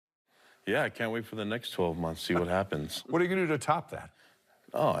Yeah, I can't wait for the next 12 months, see what happens. What are you going to do to top that?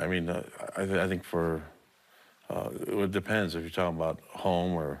 Oh, I mean, I think for, it depends if you're talking about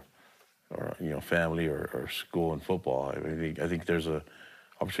home or family or school and football. I think there's a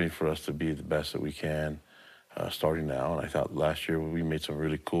opportunity for us to be the best that we can starting now. And I thought last year we made some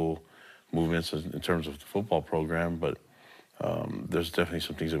really cool movements in terms of the football program, but there's definitely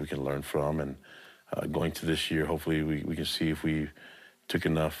some things that we can learn from. And going to this year, hopefully we can see if we took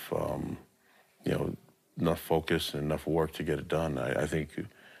enough, enough focus and enough work to get it done. I think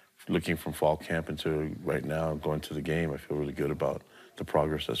looking from fall camp into right now, going to the game, I feel really good about the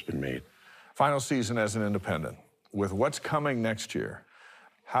progress that's been made. Final season as an independent. With what's coming next year,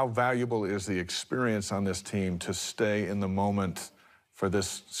 how valuable is the experience on this team to stay in the moment for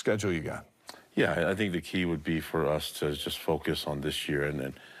this schedule you got? Yeah, I think the key would be for us to just focus on this year. And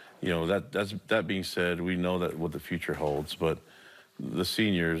then, that being said, we know that what the future holds, but the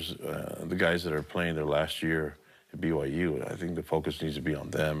seniors, the guys that are playing their last year at BYU, I think the focus needs to be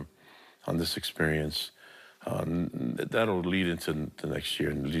on them, on this experience. That'll lead into the next year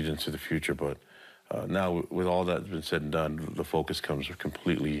and lead into the future. But now, with all that's been said and done, the focus comes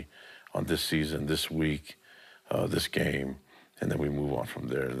completely on this season, this week, this game, and then we move on from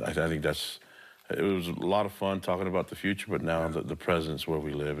there. I think it was a lot of fun talking about the future, but now the present's where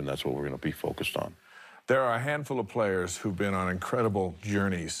we live, and that's what we're going to be focused on. There are a handful of players who've been on incredible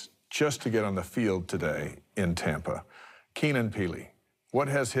journeys just to get on the field today in Tampa. Keenan Pili, what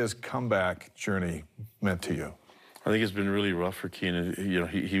has his comeback journey meant to you? I think it's been really rough for Keenan.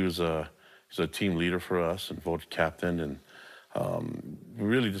 He's a team leader for us and voted captain, and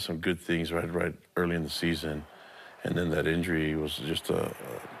really did some good things right early in the season. And then that injury was just a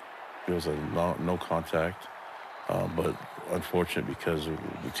no contact, but unfortunate because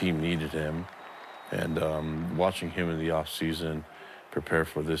the team needed him. And watching him in the off season prepare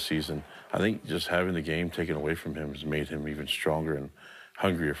for this season, I think just having the game taken away from him has made him even stronger and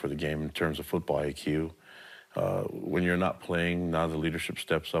hungrier for the game in terms of football IQ. When you're not playing, now the leadership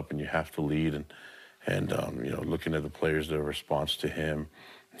steps up and you have to lead. And looking at the players, their response to him,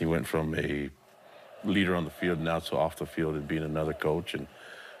 he went from a leader on the field now to off the field and being another coach. And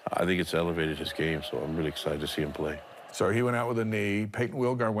I think it's elevated his game, so I'm really excited to see him play. So he went out with a knee. Peyton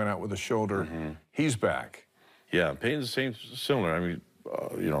Wilgar went out with a shoulder. Mm-hmm. He's back. Yeah, Peyton's similar. I mean,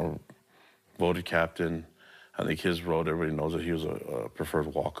 voted captain. I think his road, everybody knows that he was a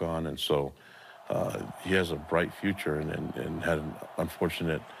preferred walk-on, and so he has a bright future and had an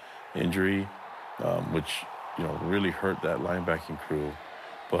unfortunate injury, which, really hurt that linebacking crew.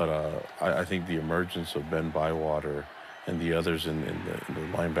 But I think the emergence of Ben Bywater and the others in the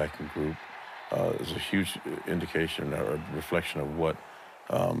linebacking group is a huge indication or reflection of what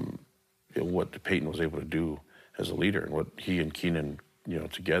Peyton was able to do as a leader and what he and Keenan,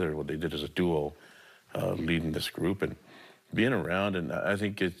 together, what they did as a duo, leading this group and being around. And I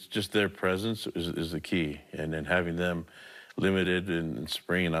think it's just their presence is the key. And then having them limited in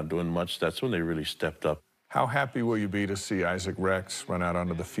spring and not doing much, that's when they really stepped up. How happy will you be to see Isaac Rex run out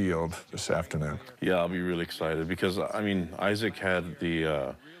onto the field this afternoon? Yeah, I'll be really excited because, Isaac had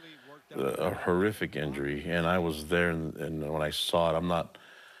a horrific injury, and I was there, and when I saw it,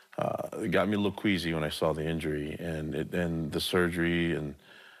 it got me a little queasy when I saw the injury, and the surgery and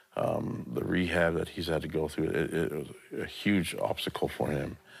the rehab that he's had to go through. It was a huge obstacle for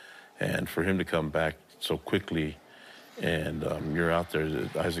him, and for him to come back so quickly, and you're out there,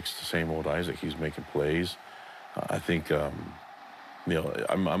 Isaac's the same old Isaac. He's making plays. I think,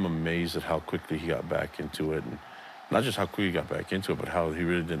 I'm amazed at how quickly he got back into it, and not just how quickly he got back into it, but how he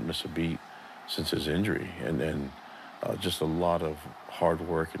really didn't miss a beat since his injury, and just a lot of hard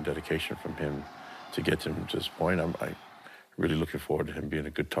work and dedication from him to get him to this point. I'm really looking forward to him being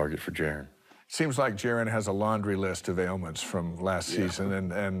a good target for Jaren. Seems like Jaren has a laundry list of ailments from last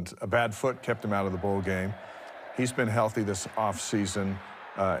season, and a bad foot kept him out of the bowl game. He's been healthy this offseason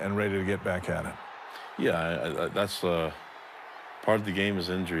and ready to get back at it. Yeah, that's part of the game is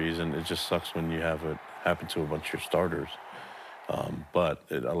injuries, and it just sucks when you have it happen to a bunch of your starters. But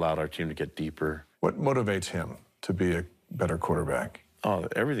it allowed our team to get deeper. What motivates him to be a better quarterback? Oh,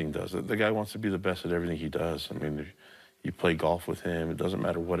 everything does. The guy wants to be the best at everything he does. I mean, you play golf with him. It doesn't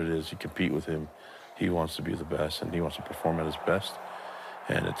matter what it is. You compete with him. He wants to be the best, and he wants to perform at his best.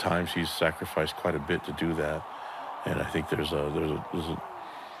 And at times, he's sacrificed quite a bit to do that. And I think there's a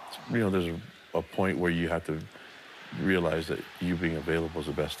point where you have to realize that you being available is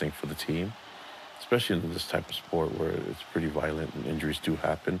the best thing for the team, especially in this type of sport where it's pretty violent and injuries do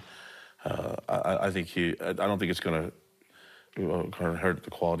happen. I don't think it's going to hurt the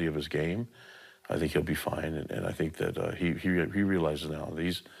quality of his game. I think he'll be fine, and I think that he realizes now that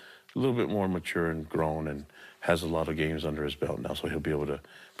he's a little bit more mature and grown and has a lot of games under his belt now, so he'll be able to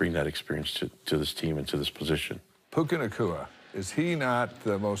bring that experience to this team and to this position. Puka Nacua, is he not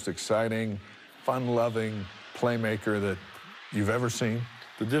the most exciting, fun-loving playmaker that you've ever seen?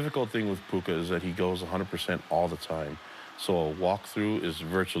 The difficult thing with Puka is that he goes 100% all the time. So a walkthrough is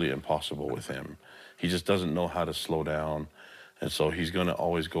virtually impossible with him. He just doesn't know how to slow down. And so he's going to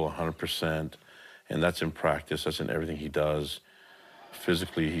always go 100%. And that's in practice. That's in everything he does.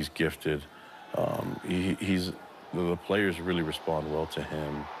 Physically, he's gifted. The players really respond well to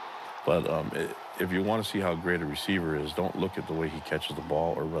him. But if you want to see how great a receiver is, don't look at the way he catches the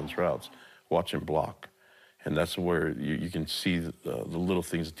ball or runs routes. Watch him block. And that's where you can see the little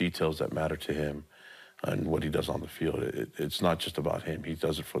things, details that matter to him and what he does on the field. It's not just about him. He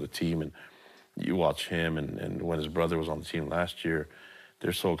does it for the team. And you watch him, and when his brother was on the team last year,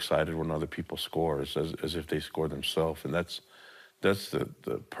 they're so excited when other people score, as if they score themselves. And that's the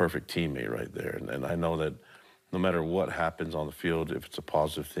perfect teammate right there. And I know that no matter what happens on the field, if it's a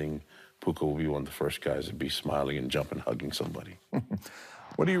positive thing, Puka will be one of the first guys to be smiling and jumping, hugging somebody.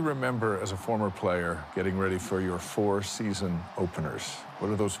 What do you remember as a former player getting ready for your 4-season openers? What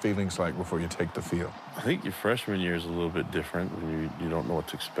are those feelings like before you take the field? I think your freshman year is a little bit different when you don't know what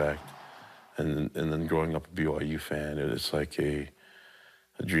to expect. And then growing up a BYU fan, it's like a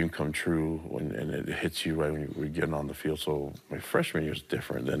dream come true and it hits you right when you're getting on the field. So my freshman year is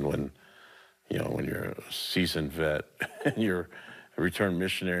different than when you're a seasoned vet and you're a returned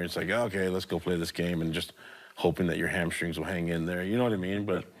missionary. It's like, okay, let's go play this game, and just hoping that your hamstrings will hang in there. You know what I mean?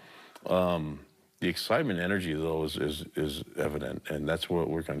 But the excitement, energy, though, is evident, and that's what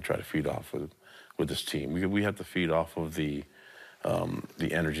we're going to try to feed off with this team. We have to feed off of the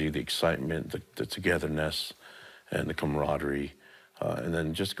energy, the excitement, the togetherness, and the camaraderie, and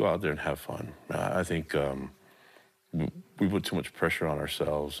then just go out there and have fun. I think we put too much pressure on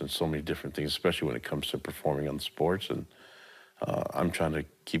ourselves and so many different things, especially when it comes to performing on the sports. And I'm trying to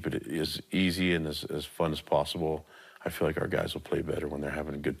keep it as easy and as fun as possible. I feel like our guys will play better when they're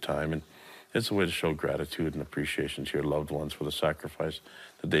having a good time. And it's a way to show gratitude and appreciation to your loved ones for the sacrifice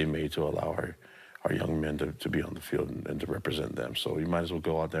that they made to allow our young men to be on the field and to represent them. So you might as well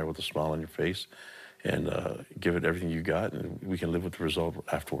go out there with a smile on your face and give it everything you got, and we can live with the result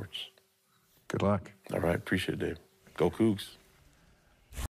afterwards. Good luck. All right, appreciate it, Dave. Go Cougs.